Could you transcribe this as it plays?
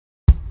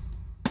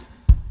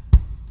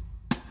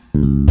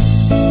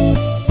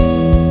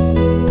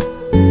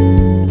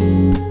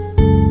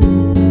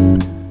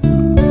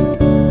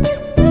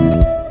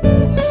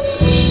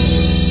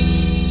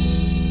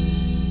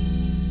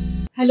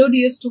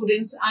dear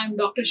students, I am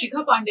Dr.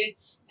 Shikha Pandey,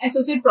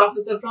 Associate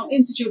Professor from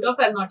Institute of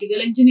Aeronautical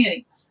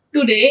Engineering.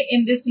 Today,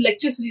 in this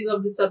lecture series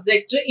of the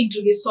subject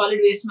Integrated Solid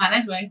Waste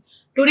Management,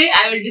 today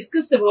I will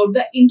discuss about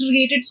the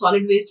Integrated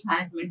Solid Waste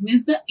Management,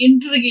 means the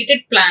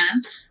integrated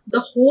plan,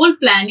 the whole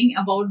planning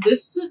about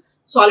this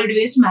solid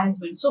waste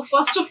management. So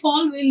first of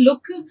all, we'll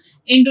look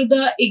into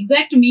the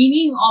exact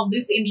meaning of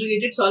this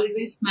integrated solid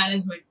waste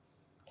management.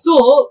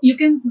 So we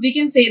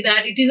can say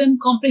that it is a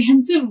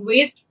comprehensive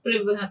waste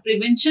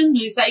prevention,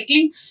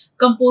 recycling,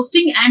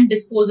 composting and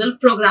disposal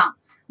program.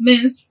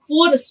 Means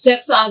 4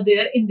 steps are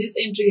there in this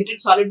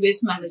integrated solid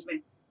waste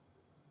management.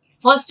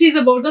 First is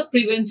about the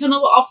prevention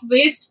of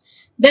waste,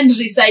 then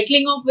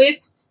recycling of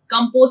waste,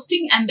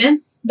 composting, and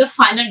then the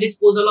final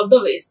disposal of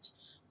the waste.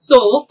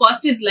 So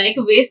first is like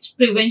waste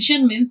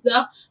prevention, means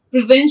the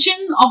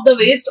prevention of the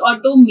waste or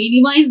to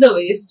minimize the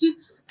waste,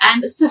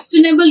 and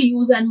sustainable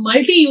use and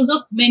multi-use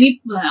of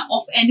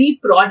any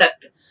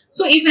product.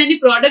 So if any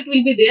product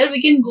will be there,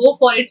 we can go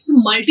for its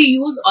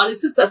multi-use or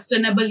its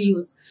sustainable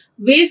use.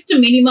 Waste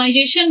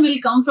minimization will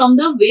come from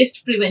the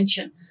waste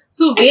prevention.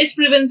 So waste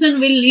prevention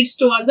will lead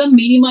toward the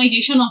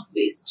minimization of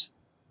waste.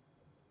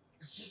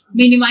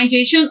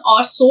 Minimization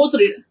or source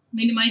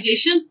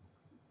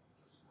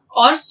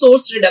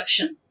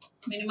reduction.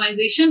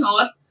 Minimization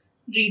or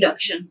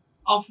reduction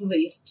of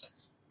waste.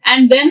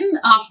 And then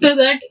after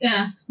that,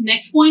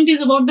 next point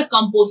is about the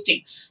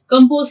composting.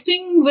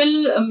 Composting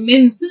will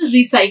means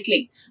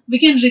recycling. We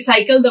can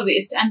recycle the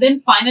waste. And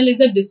then final is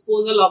the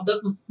disposal of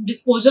the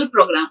disposal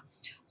program.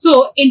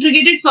 So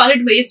integrated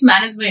solid waste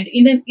management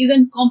is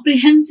a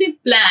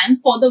comprehensive plan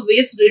for the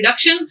waste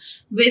reduction,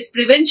 waste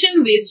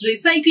prevention, waste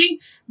recycling,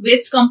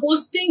 waste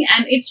composting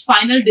and its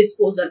final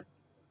disposal.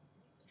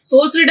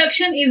 Source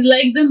reduction is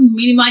like the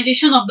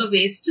minimization of the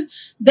waste.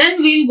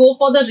 Then we'll go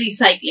for the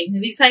recycling.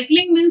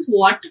 Recycling means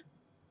what?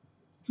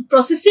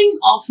 Processing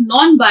of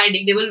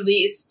non-biodegradable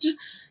waste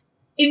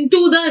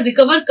into the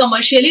recover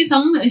commercially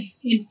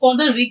for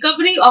the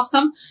recovery of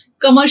some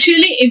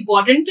commercially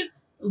important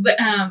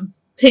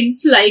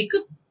things, like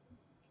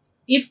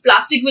if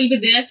plastic will be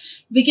there,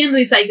 we can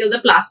recycle the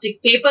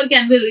plastic. Paper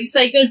can be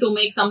recycled to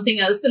make something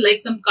else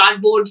like some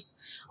cardboards,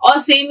 or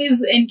same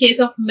is in case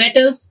of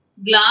metals,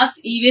 glass,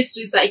 e-waste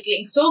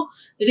recycling. So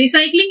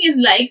recycling is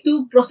like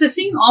to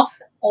processing of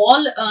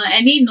all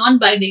any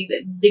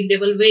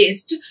non-biodegradable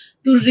waste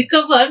to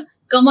recover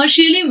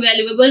commercially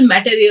valuable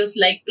materials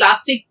like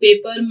plastic,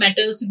 paper,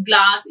 metals,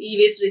 glass,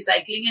 e-waste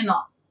recycling and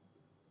all.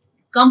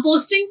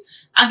 Composting,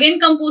 again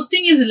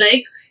composting is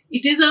like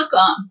it is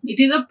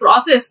a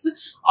process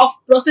of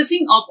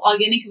processing of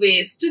organic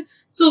waste.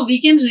 So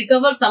we can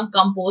recover some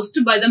compost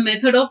by the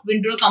method of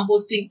windrow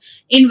composting,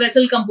 in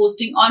vessel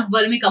composting or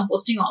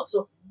vermicomposting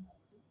also.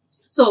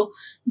 So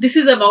this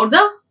is about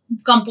the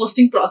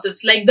composting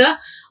process. Like the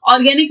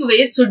organic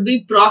waste should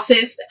be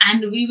processed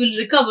and we will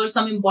recover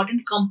some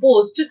important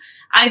compost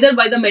either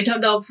by the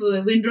method of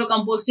windrow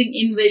composting,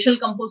 in vessel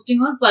composting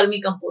or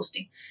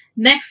vermicomposting.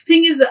 Next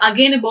thing is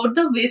again about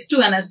the waste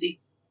to energy.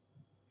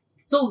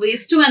 So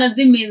waste to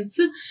energy means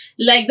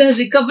like the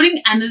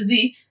recovering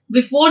energy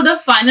before the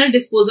final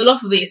disposal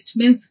of waste,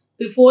 means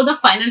before the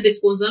final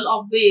disposal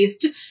of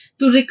waste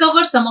to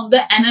recover some of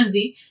the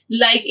energy,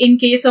 like in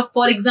case of,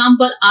 for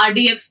example,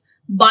 RDF,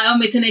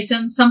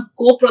 biomethanation, some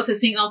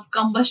co-processing of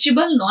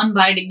combustible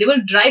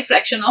non-biodegradable dry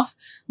fraction of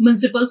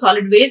municipal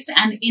solid waste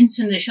and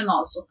incineration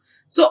also.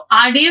 So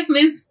RDF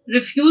means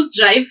refuse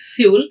derived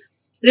fuels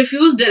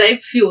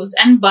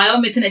and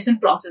biomethanation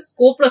process,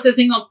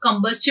 co-processing of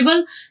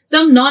combustible,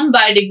 some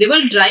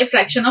non-biodegradable dry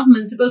fraction of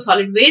municipal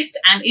solid waste,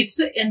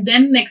 and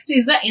then next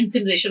is the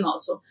incineration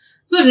also.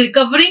 So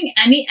recovering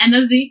any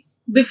energy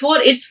before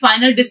its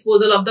final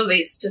disposal of the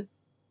waste.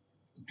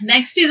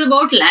 Next is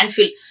about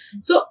landfill.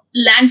 So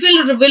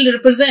landfill will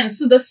represent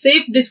the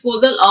safe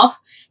disposal of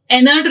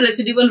inert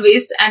residual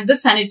waste at the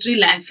sanitary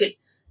landfill.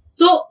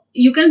 So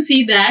you can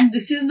see that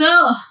this is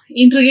the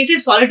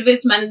integrated solid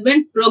waste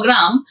management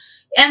program,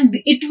 and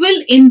it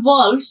will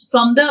involve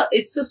from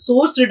its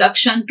source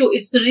reduction to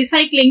its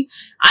recycling,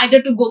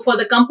 either to go for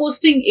the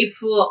composting.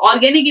 If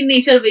organic in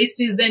nature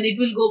waste is, then it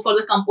will go for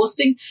the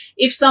composting.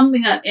 If some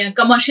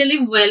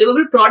commercially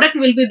valuable product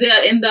will be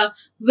there in the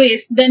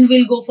waste, then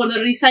we'll go for the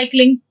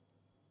recycling.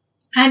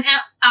 And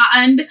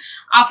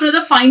after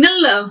the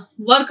final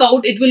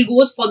workout, it will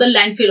goes for the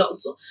landfill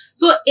also.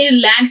 So a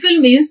landfill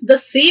means the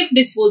safe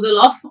disposal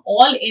of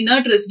all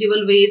inert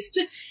residual waste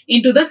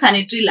into the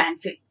sanitary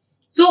landfill.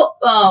 So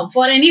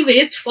for any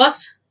waste,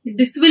 first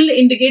this will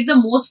indicate the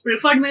most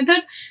preferred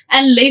method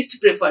and least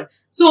preferred.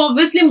 So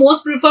obviously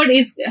most preferred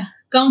is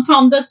come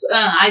from the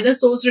either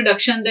source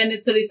reduction, then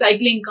it's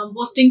recycling,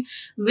 composting,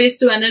 waste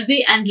to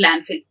energy and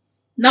landfill.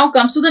 Now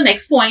comes to the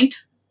next point.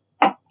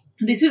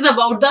 This is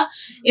about the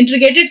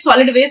integrated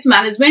solid waste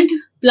management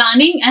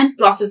planning and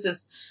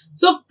processes.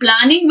 So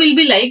planning will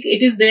be like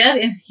it is there.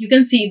 You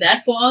can see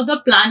that for the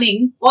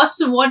planning,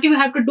 first what you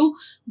have to do,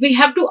 we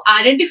have to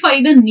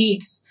identify the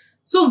needs.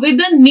 So with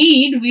the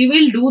need, we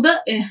will do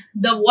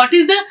what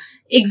is the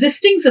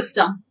existing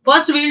system.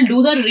 First, we will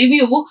do the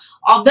review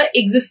of the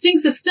existing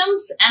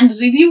systems and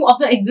review of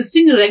the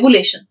existing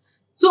regulation.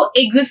 So,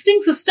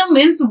 existing system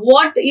means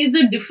what is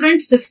the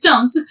different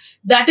systems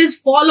that is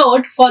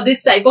followed for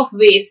this type of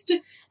waste,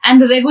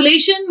 and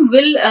regulation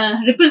will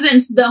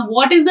represents the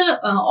what is the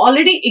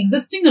already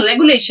existing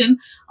regulation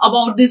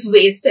about this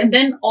waste, and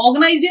then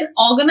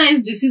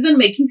organized decision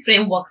making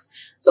frameworks.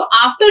 So,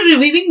 after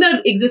reviewing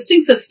the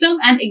existing system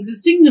and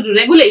existing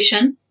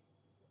regulation,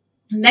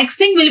 next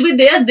thing will be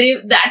there,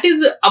 that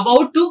is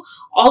about to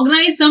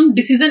organize some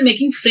decision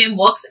making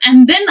frameworks,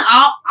 and then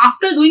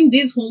after doing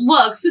these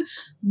homeworks,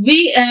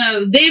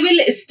 they will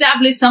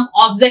establish some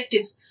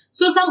objectives.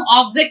 So some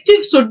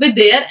objectives should be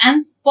there,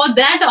 and for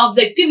that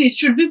objective it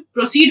should be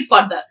proceed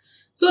further.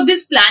 So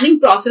this planning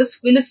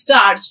process will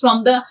start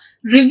from the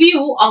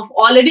review of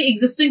already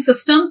existing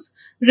systems,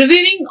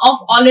 reviewing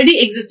of already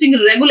existing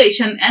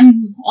regulation,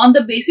 and on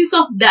the basis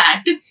of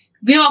that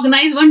we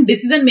organize one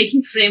decision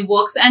making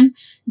frameworks, and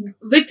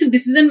with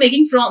decision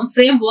making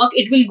framework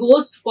it will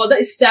go for the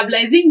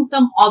establishing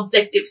some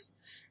objectives,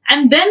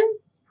 and then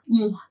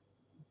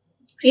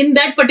in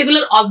that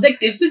particular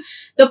objectives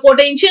the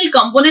potential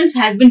components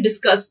has been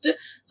discussed.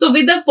 So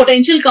with the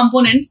potential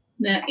components,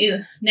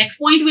 next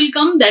point will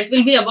come, that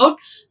will be about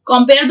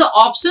compare the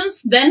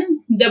options,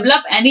 then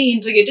develop any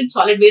integrated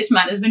solid waste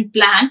management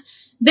plan,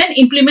 then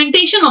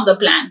implementation of the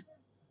plan,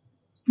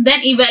 then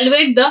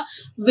evaluate the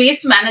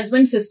waste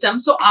management system.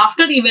 So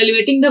after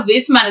evaluating the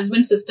waste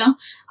management system,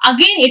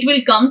 again it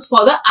will comes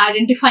for the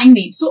identifying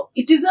need. So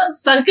it is a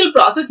circle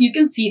process, you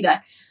can see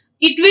that.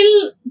 It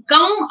will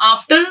come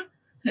after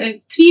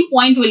 3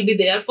 points will be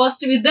there.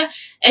 First with the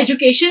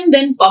education,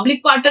 then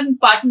public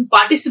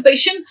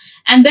participation,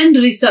 and then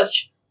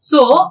research.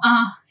 So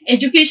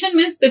education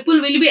means people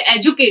will be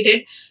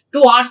educated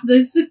towards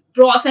this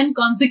pros and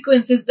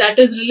consequences that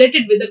is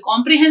related with the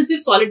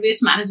comprehensive solid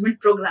waste management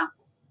program.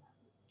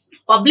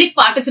 Public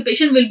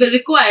participation will be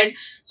required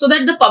so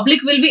that the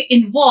public will be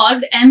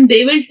involved and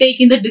they will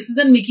take in the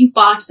decision making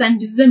parts and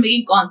decision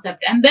making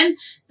concept, and then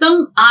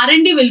some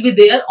R&D will be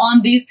there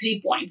on these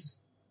 3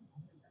 points.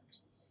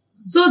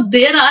 So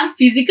there are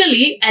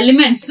physically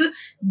elements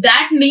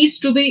that needs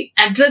to be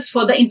addressed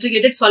for the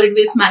integrated solid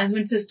waste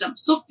management system.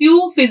 So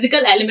few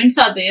physical elements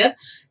are there.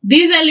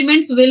 These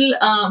elements will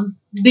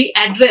be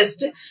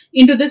addressed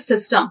into this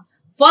system.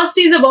 First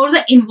is about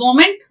the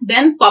environment,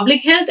 then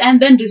public health,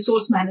 and then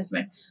resource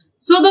management.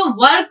 So the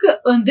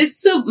work,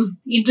 this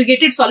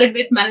integrated solid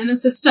waste management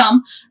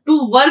system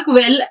to work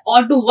well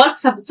or to work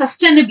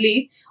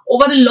sustainably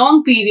over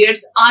long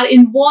periods are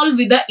involved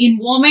with the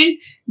environment,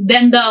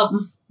 then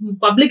the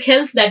public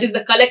health, that is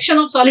the collection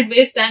of solid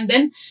waste, and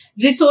then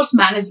resource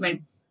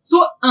management.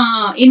 So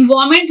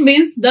environment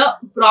means the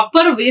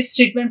proper waste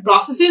treatment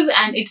processes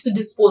and its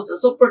disposal.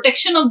 So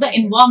protection of the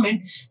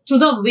environment through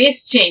the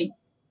waste chain.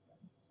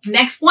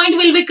 Next point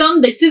will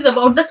become, this is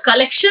about the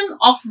collection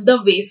of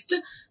the waste.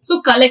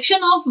 So collection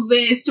of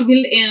waste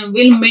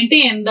will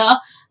maintain the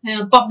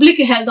public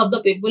health of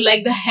the people,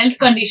 like the health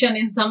condition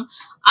in some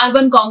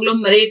urban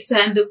conglomerates,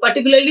 and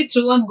particularly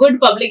through a good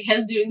public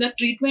health during the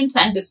treatments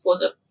and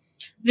disposal.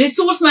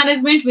 Resource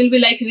management will be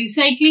like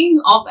recycling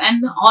of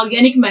an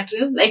organic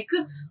material, like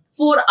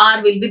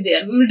 4R will be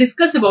there. We will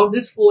discuss about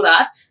this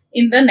 4R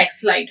in the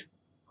next slide.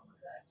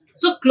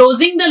 So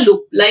closing the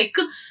loop, like,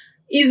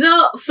 is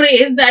a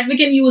phrase that we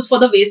can use for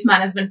the waste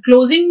management.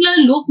 Closing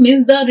the loop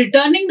means the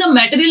returning the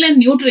material and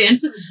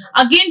nutrients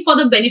again for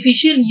the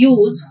beneficial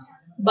use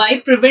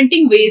by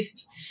preventing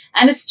waste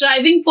and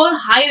striving for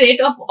high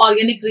rate of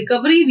organic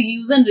recovery,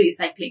 reuse and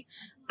recycling.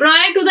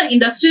 Prior to the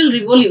Industrial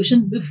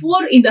Revolution,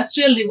 before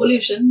Industrial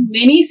Revolution,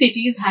 many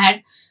cities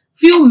had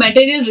few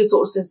material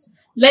resources.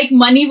 Like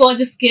money was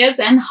scarce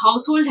and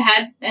household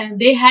had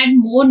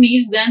more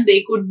needs than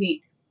they could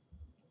meet.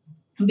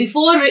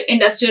 Before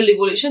Industrial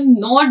Revolution,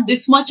 not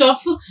this much of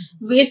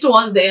waste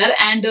was there,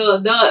 and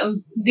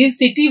this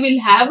city will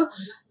have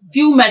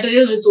few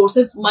material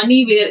resources.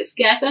 Money were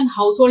scarce and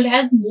household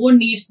has more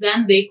needs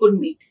than they could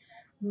meet.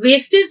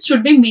 Wastage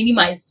should be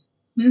minimized.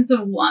 Means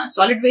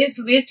solid waste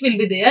will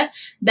be there,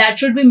 that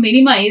should be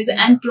minimized,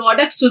 and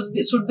products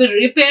should be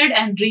repaired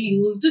and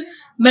reused.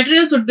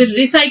 Material should be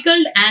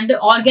recycled and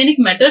organic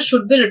matter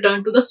should be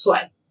returned to the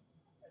soil.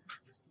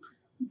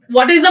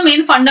 What is the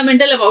main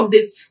fundamental about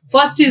this?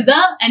 First is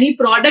any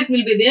product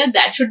will be there,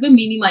 that should be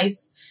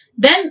minimized.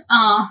 Then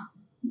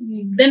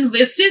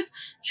wastage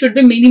should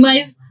be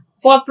minimized.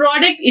 For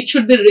product, it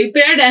should be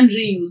repaired and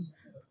reused.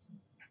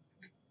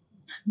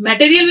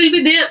 Material will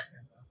be there.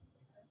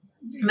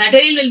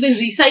 Material will be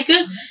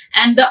recycled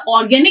and the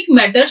organic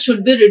matter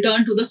should be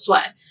returned to the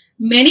soil.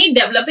 Many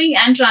developing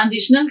and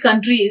transitional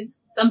countries,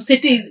 some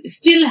cities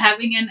still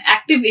having an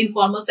active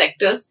informal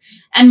sectors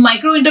and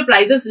micro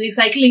enterprises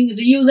recycling,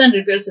 reuse and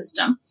repair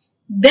system.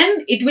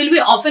 Then it will be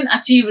often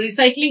achieve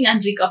recycling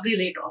and recovery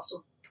rate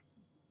also.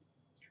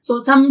 So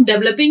some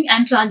developing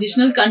and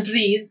transitional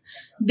countries,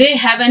 they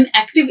have an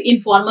active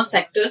informal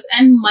sectors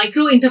and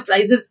micro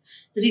enterprises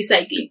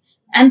recycling,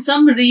 and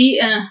some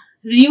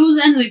reuse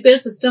and repair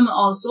system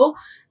also.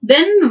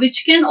 then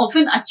which can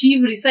often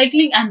achieve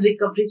recycling and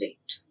recovery rate.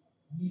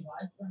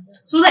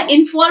 So the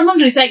informal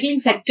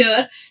recycling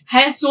sector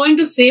has shown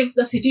to save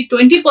the city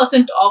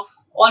 20% of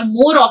or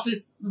more of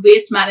its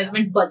waste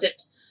management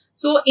budget.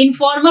 So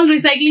informal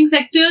recycling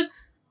sector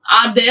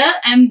are there,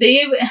 and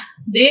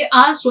they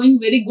are showing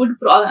very good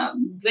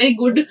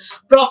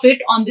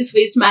profit on this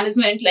waste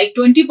management, like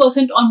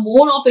 20% or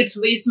more of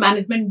its waste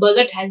management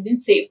budget has been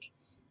saved.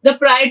 The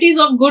priorities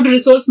of good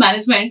resource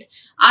management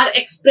are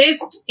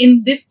expressed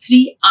in this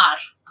 3R.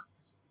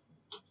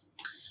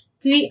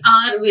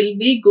 3R will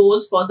be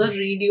goes for the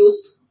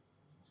reduce,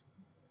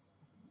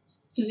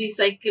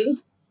 recycle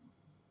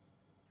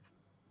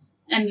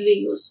and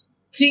reuse.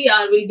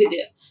 3R will be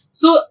there.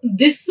 So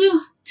this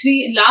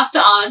last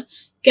R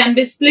can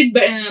be split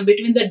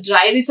between the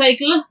dry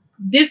recycle.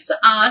 This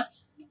R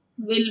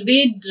will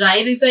be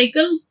dry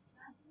recycle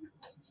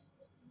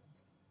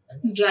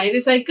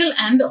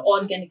and the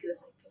organic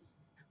recycle.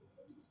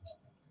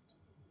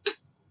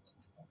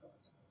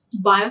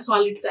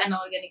 Biosolids and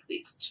organic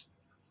waste.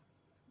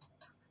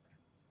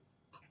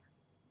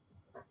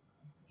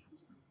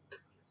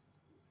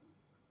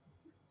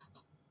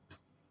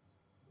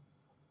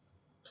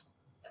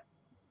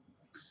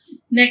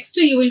 Next,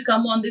 you will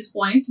come on this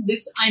point.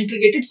 This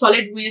integrated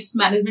solid waste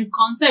management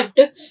concept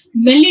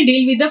mainly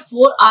deal with the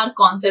 4R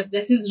concept.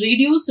 This is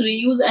reduce,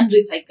 reuse and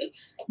recycle.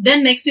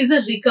 Then next is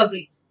the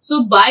recovery.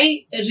 So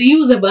by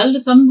reusable,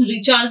 some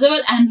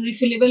rechargeable and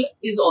refillable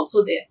is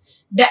also there.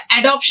 The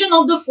adoption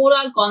of the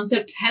 4R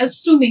concept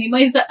helps to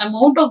minimize the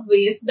amount of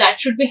waste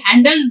that should be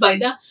handled by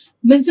the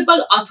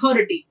municipal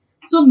authority.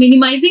 So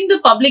minimizing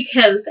the public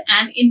health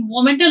and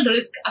environmental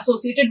risk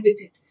associated with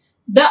it.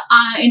 The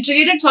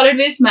integrated solid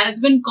waste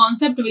management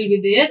concept will be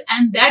there,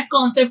 and that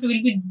concept will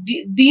be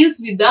deals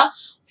with the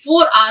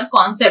 4R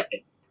concept.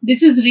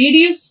 This is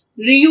reduce,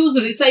 reuse,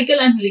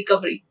 recycle and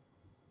recovery.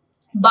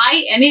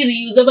 Buy any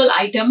reusable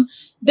item,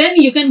 then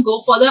you can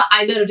go for the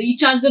either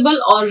rechargeable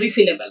or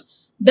refillable.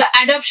 The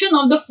adoption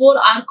of the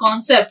 4R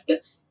concept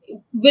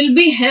will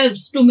be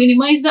helps to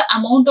minimize the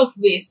amount of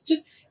waste.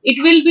 It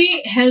will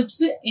be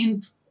helps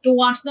in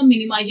towards the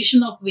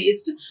minimization of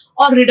waste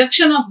or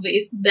reduction of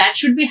waste that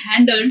should be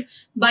handled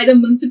by the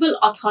municipal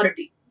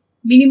authority,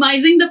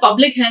 minimizing the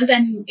public health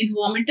and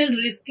environmental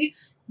risk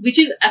which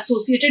is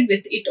associated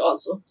with it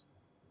also.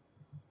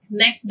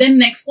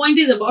 Next point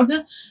is about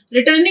the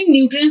returning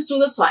nutrients to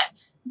the soil.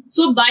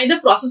 So by the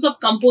process of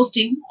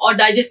composting or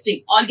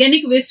digesting,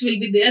 organic waste will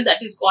be there,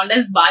 that is called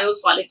as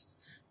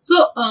biosolids.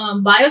 So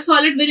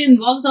biosolid will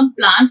involve some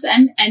plants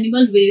and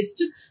animal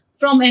waste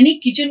from any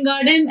kitchen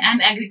garden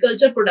and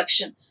agriculture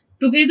production,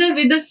 together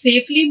with the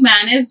safely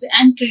managed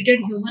and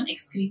treated human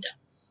excreta.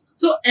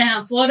 So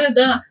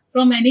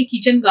from any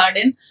kitchen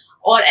garden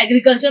or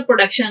agriculture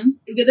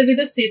production, together with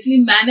the safely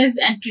managed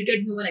and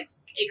treated human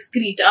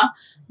excreta,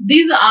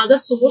 these are the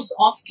source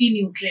of key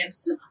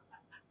nutrients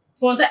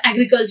for the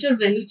agriculture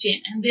value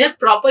chain, and their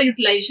proper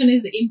utilization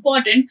is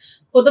important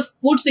for the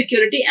food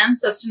security and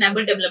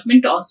sustainable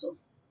development also.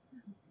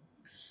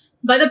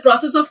 By the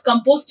process of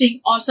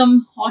composting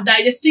or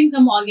digesting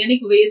some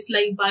organic waste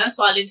like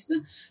biosolids,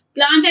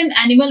 plant and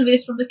animal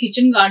waste from the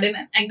kitchen garden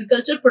and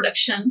agriculture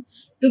production,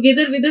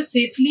 together with the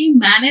safely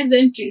managed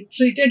and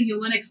treated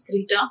human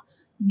excreta,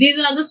 these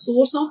are the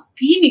source of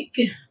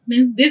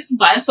this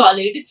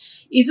biosolid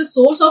is a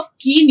source of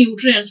key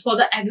nutrients for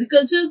the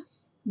agriculture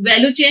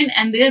value chain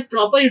and their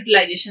proper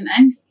utilization,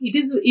 and it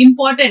is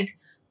important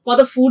for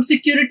the food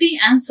security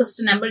and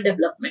sustainable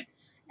development.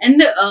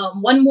 And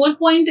one more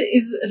point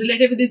is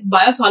related with this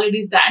biosolid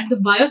is that the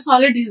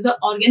biosolid is the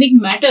organic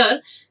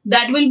matter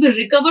that will be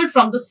recovered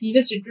from the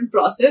sewage treatment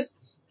process,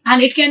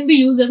 and it can be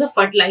used as a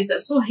fertilizer.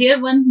 So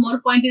here one more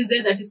point is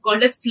there, that is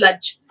called as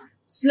sludge.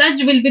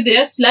 Sludge will be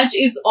there. Sludge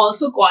is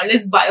also called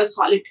as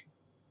biosolid.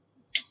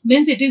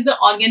 Means it is the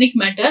organic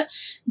matter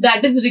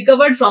that is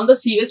recovered from the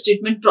sewage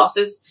treatment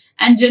process,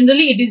 and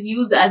generally it is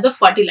used as a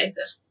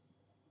fertilizer.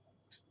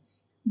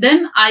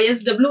 Then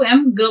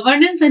ISWM,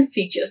 governance and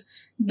feature.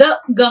 The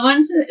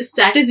governance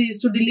strategy is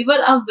to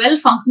deliver a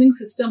well-functioning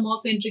system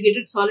of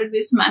integrated solid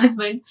waste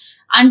management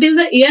until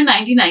the year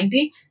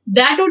 1990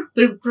 that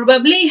would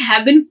probably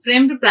have been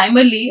framed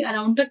primarily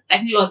around the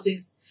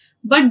technologies.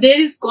 But there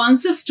is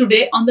consensus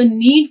today on the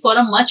need for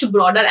a much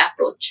broader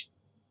approach.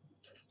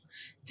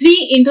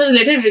 Three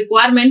interrelated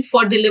requirements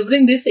for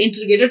delivering this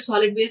integrated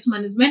solid waste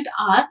management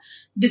are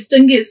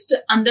distinguished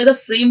under the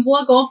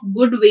framework of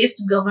good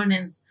waste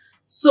governance.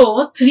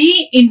 So,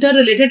 three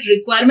interrelated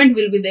requirements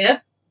will be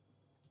there.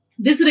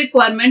 This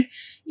requirement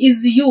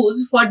is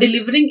used for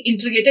delivering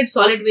integrated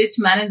solid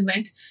waste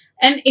management,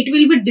 and it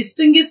will be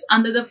distinguished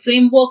under the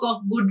framework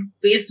of good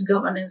waste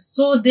governance.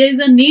 So, there is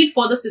a need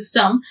for the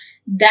system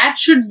that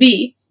should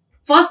be,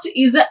 first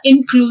is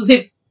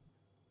inclusive.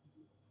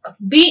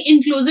 Be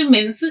inclusive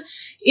means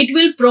it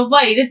will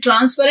provide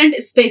transparent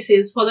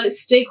spaces for the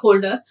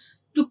stakeholder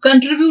to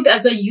contribute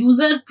as a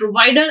user,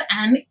 provider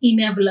and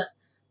enabler.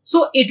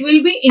 So, it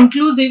will be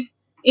inclusive.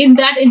 In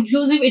that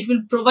inclusive, it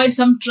will provide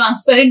some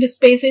transparent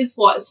spaces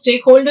for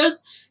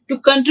stakeholders to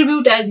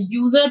contribute as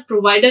user,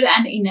 provider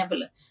and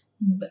enabler.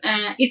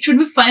 It should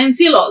be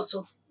financial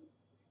also.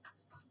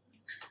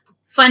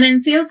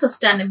 Financial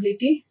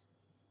sustainability.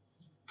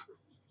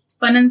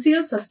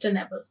 Financial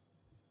sustainable.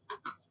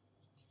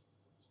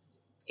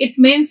 It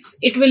means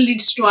it will lead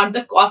toward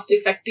the cost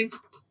effective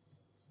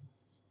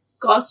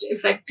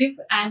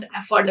and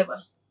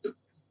affordable.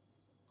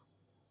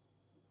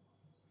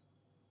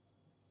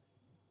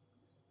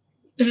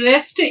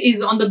 Rest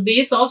is on the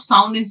base of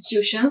sound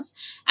institutions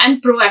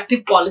and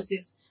proactive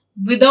policies.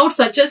 Without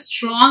such a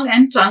strong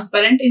and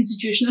transparent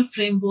institutional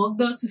framework,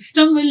 the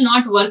system will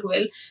not work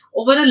well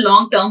over a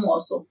long term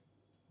also.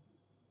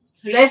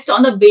 Rest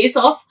on the base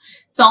of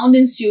sound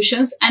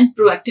institutions and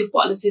proactive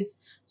policies.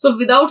 So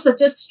without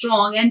such a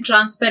strong and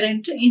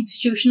transparent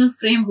institutional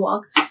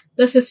framework,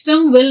 the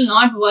system will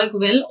not work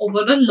well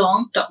over a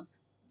long term.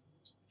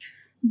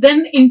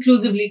 Then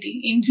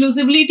inclusivity.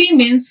 Inclusivity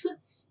means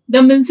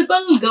the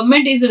municipal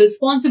government is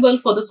responsible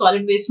for the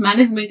solid waste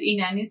management in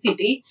any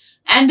city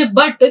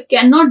but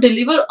cannot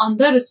deliver on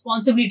the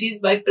responsibilities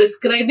by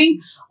prescribing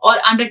or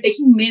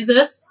undertaking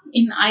measures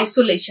in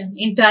isolation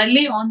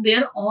entirely on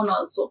their own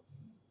also.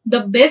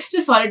 The best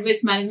solid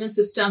waste management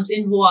systems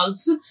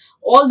involves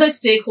all the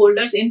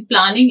stakeholders in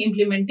planning,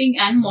 implementing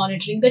and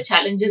monitoring the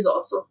challenges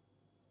also.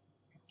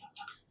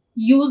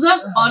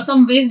 Users or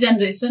some waste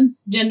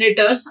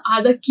generators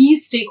are the key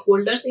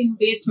stakeholders in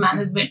waste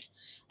management,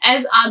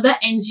 as are the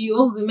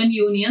NGO, women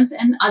unions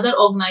and other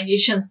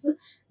organizations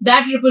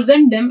that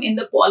represent them in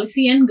the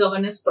policy and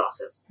governance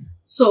process.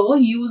 So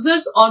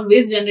users or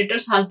waste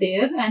generators are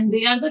there and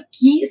they are the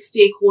key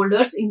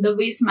stakeholders in the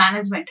waste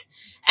management,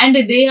 and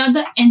they are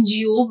the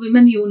NGO,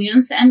 women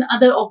unions and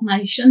other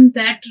organizations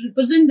that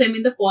represent them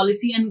in the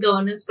policy and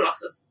governance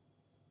process.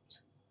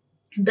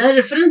 The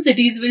reference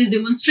cities will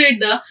demonstrate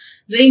the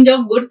range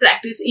of good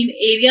practice in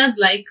areas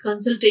like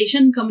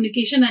consultation,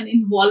 communication and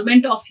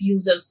involvement of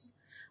users,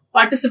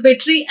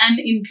 participatory and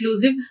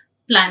inclusive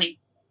planning,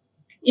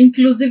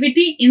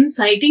 inclusivity in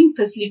siting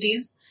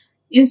facilities,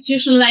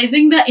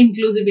 institutionalizing the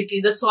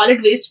inclusivity, the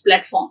solid waste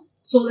platform.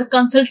 So the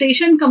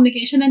consultation,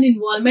 communication and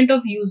involvement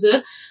of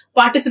user,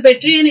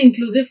 participatory and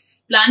inclusive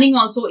planning,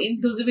 also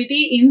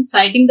inclusivity in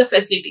siting the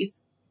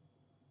facilities,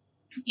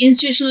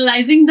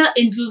 institutionalizing the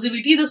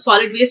inclusivity, the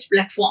solid waste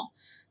platform.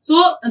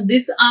 So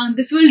this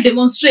will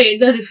demonstrate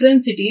the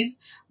reference cities,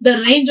 the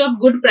range of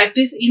good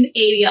practice in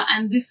area,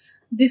 and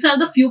these are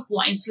the few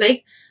points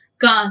like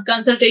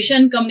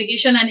consultation,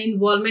 communication and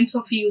involvements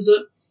of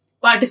user,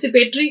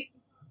 participatory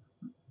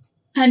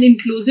and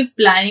inclusive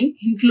planning,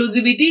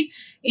 inclusivity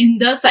in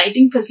the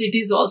siting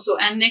facilities also,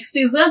 and next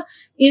is the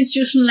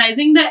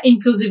institutionalizing the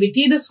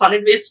inclusivity, the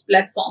solid waste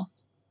platform.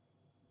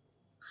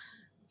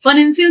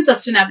 Financial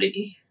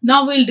sustainability.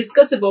 Now we'll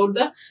discuss about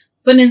the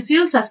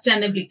financial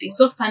sustainability.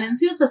 So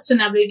financial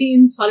sustainability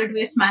in solid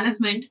waste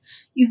management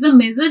is the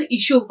major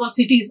issue for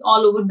cities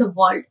all over the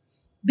world,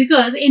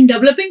 because in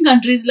developing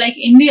countries like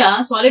India,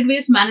 solid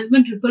waste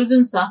management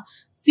represents a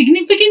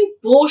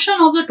significant portion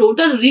of the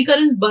total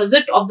recurrence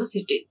budget of the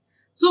city.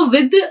 So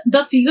with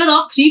the figure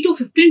of 3 to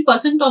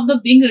 15% of the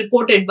being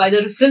reported by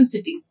the reference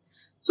cities.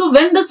 So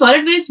when the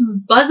solid waste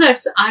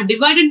budgets are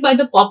divided by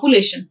the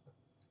population,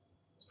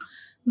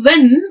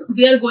 when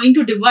we are going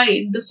to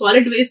divide the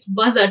solid waste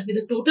budget with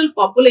the total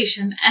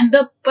population and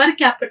the per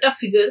capita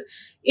figure,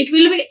 it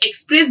will be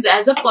expressed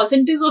as a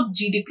percentage of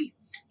GDP.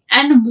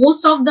 And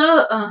most of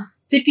the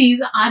cities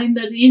are in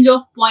the range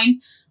of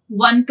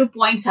 0.1 to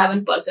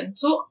 0.7%.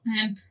 So,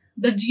 and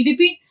the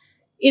GDP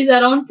is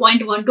around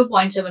 0.1 to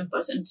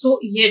 0.7%. So,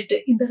 yet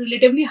in the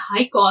relatively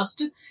high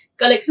cost,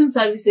 collection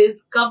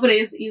services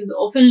coverage is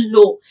often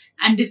low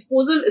and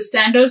disposal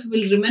standards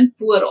will remain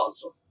poor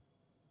also.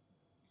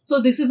 So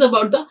this is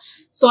about the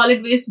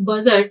solid waste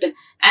budget,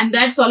 and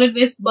that solid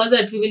waste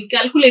budget we will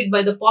calculate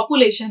by the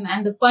population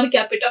and the per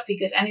capita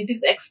figure, and it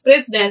is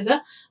expressed as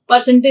a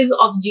percentage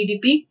of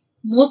GDP.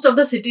 Most of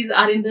the cities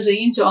are in the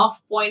range of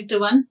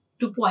 0.1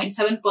 to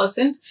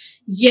 0.7%,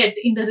 yet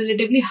in the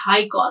relatively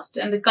high cost,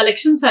 and the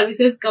collection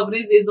services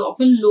coverage is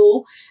often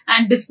low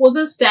and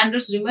disposal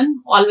standards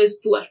remain always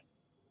poor.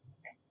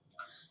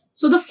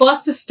 So the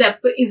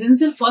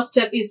essential first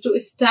step is to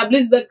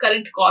establish the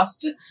current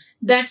cost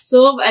that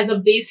serve as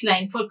a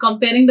baseline for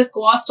comparing the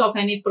cost of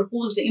any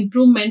proposed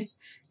improvements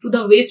to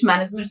the waste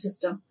management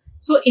system.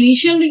 So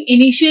initially,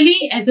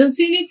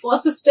 essentially,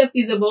 first step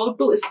is about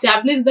to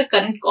establish the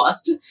current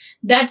cost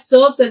that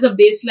serves as a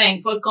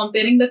baseline for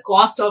comparing the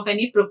cost of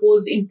any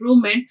proposed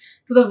improvement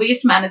to the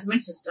waste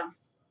management system.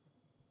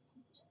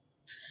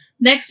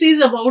 Next is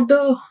about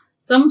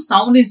some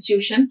sound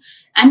institution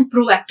and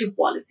proactive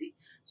policy.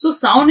 So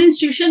sound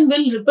institution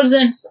will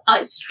represent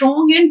a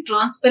strong and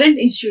transparent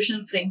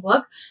institutional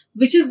framework,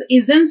 which is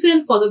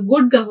essential for the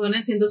good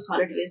governance in the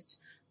solid waste.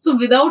 So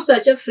without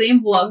such a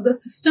framework, the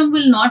system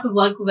will not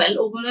work well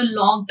over a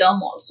long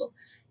term also.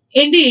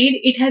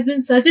 Indeed, it has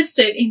been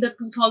suggested in the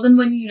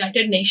 2001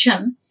 United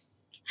Nations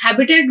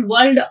Habitat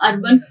World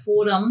Urban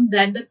Forum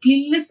that the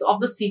cleanliness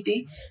of the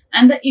city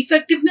and the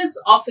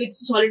effectiveness of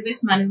its solid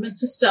waste management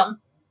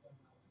system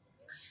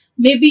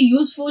may be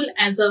useful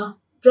as a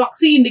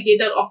proxy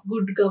indicator of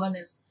good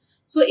governance.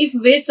 So if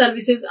waste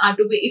services are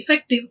to be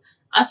effective,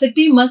 a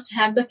city must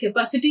have the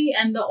capacity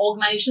and the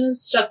organizational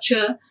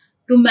structure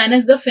to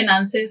manage the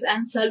finances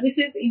and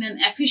services in an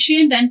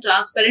efficient and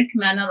transparent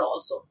manner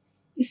also.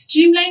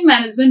 Streamline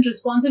management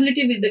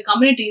responsibility with the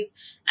communities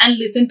and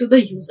listen to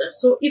the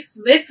users. So if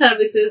waste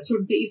services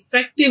should be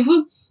effective,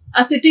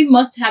 a city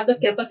must have the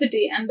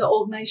capacity and the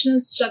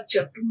organizational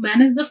structure to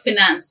manage the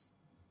finance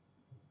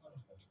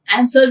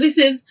and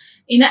services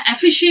in an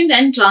efficient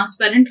and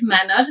transparent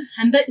manner,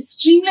 and the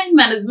streamlined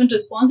management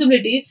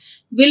responsibility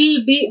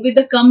will be with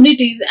the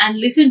communities and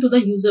listen to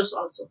the users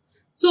also.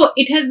 So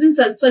it has been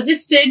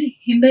suggested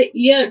in the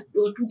year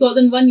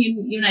 2001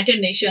 in United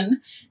Nations,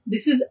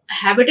 this is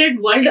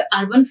Habitat World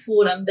Urban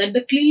Forum, that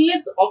the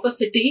cleanliness of a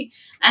city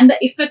and the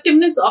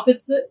effectiveness of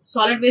its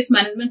solid waste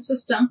management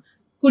system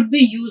could be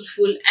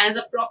useful as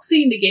a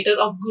proxy indicator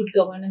of good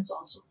governance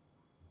also.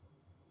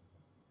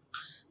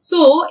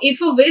 So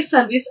if a waste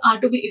service are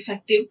to be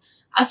effective,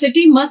 a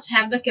city must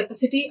have the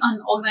capacity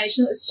and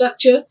organizational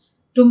structure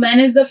to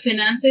manage the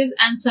finances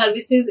and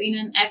services in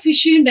an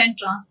efficient and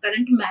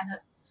transparent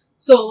manner.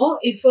 So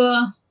if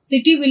a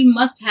city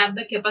must have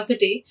the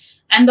capacity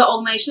and the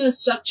organizational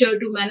structure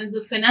to manage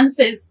the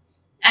finances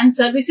and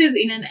services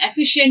in an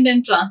efficient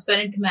and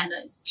transparent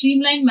manner,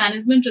 streamline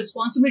management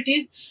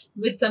responsibilities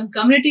with some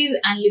communities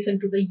and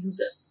listen to the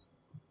users.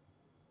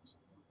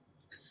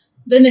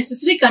 The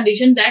necessary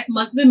condition that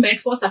must be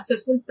met for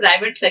successful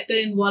private sector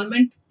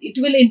involvement,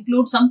 it will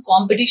include some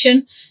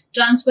competition,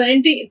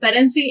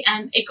 transparency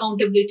and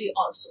accountability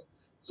also.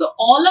 So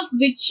all of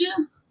which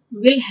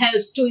will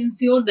help to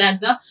ensure that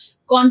the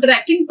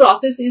contracting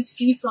process is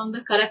free from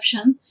the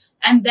corruption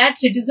and that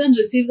citizens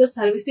receive the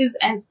services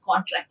as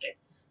contracted.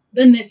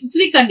 The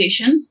necessary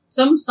condition,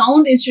 some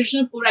sound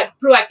institutional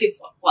proactive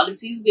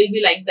policies will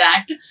be like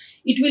that.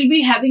 It will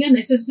be having a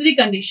necessary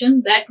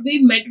condition that we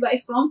met by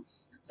from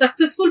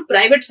successful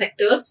private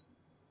sectors,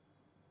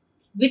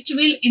 which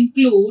will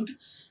include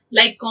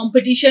like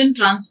competition,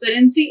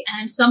 transparency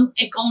and some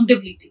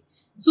accountability.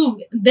 So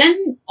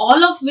then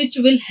all of which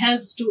will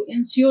help to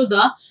ensure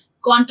the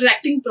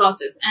contracting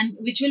process and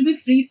which will be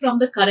free from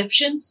the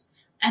corruptions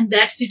and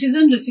that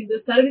citizens receive the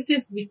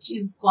services which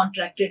is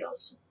contracted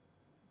also.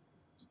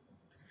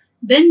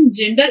 Then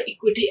gender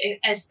equity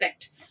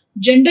aspect.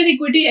 Gender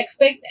equity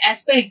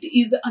aspect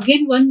is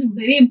again one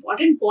very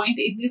important point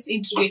in this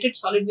integrated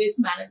solid waste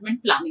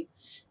management planning.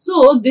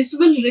 So this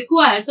will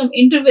require some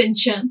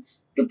intervention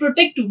to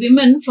protect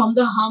women from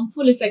the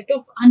harmful effect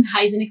of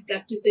unhygienic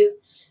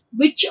practices,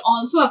 which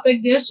also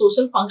affect their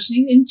social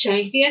functioning in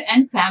childcare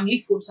and family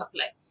food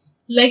supply,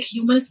 like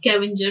human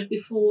scavenger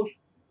before.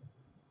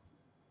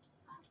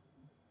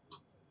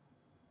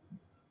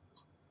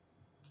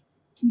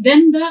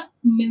 Then the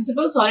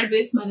municipal solid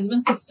waste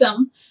management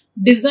system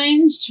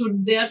design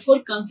should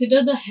therefore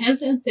consider the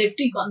health and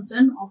safety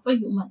concern of a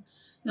woman.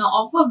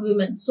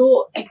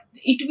 So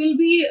it will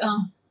be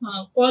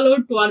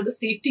followed toward the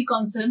safety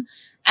concern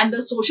and the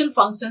social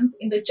functions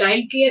in the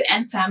child care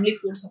and family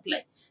food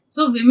supply.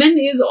 So women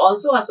is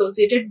also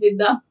associated with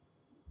the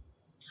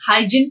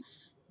hygiene.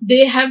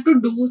 They have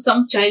to do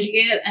some child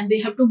care and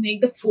they have to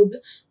make the food.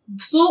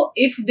 So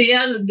if they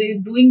are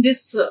doing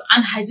this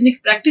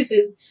unhygienic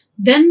practices,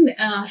 then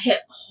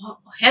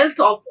health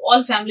of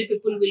all family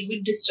people will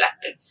be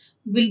distracted,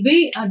 will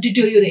be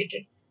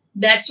deteriorated.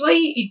 That's why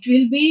it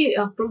will be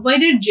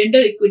provided gender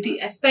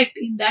equity aspect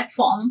in that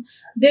form.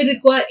 They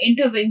require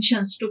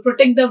interventions to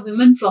protect the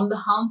women from the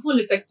harmful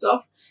effects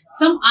of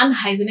some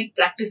unhygienic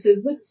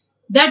practices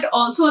that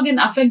also again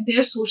affect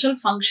their social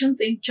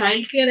functions in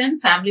childcare and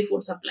family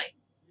food supply.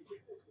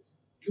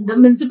 The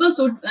municipal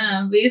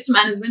waste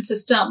management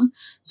system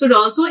should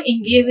also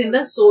engage in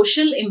the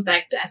social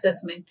impact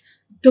assessment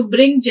to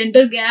bring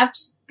gender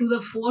gaps to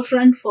the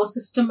forefront for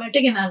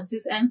systematic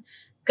analysis and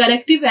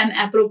corrective and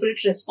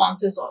appropriate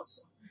responses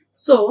also.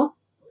 So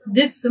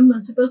this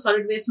municipal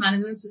solid waste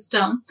management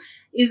system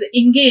is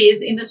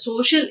engaged in the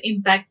social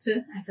impact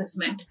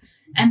assessment,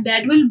 and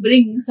that will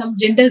bring some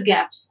gender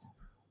gaps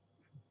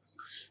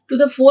to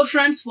the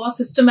forefronts for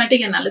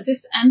systematic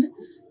analysis and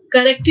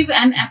corrective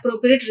and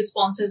appropriate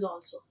responses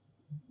also.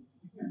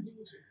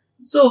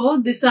 So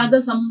these are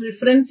some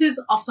references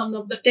of some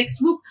of the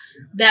textbook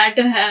that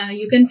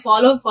you can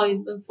follow for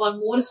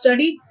more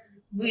study.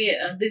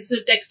 This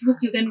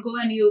textbook you can go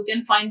and you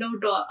can find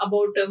out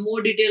about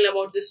more detail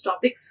about these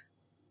topics.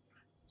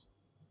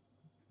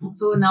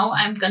 So now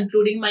I am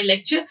concluding my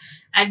lecture.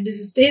 At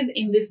this stage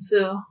in this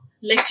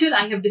lecture,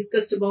 I have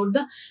discussed about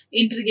the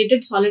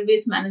integrated solid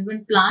waste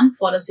management plan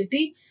for a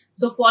city.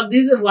 So for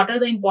this, what are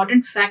the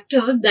important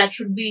factors that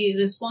should be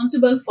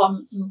responsible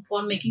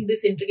for making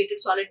this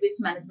integrated solid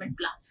waste management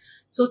plan?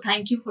 So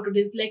thank you for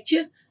today's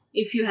lecture.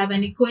 If you have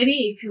any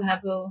query, if you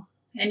have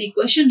any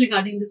question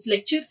regarding this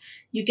lecture,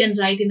 you can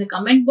write in the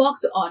comment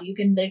box or you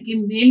can directly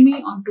mail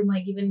me onto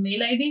my given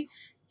mail ID,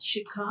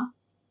 Shikha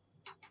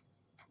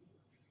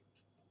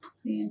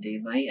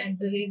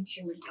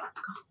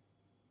Pandey@gmail.com.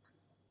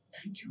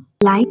 Thank you.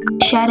 Like,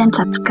 share and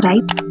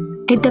subscribe.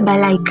 Hit the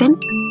bell icon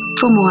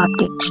for more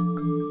updates.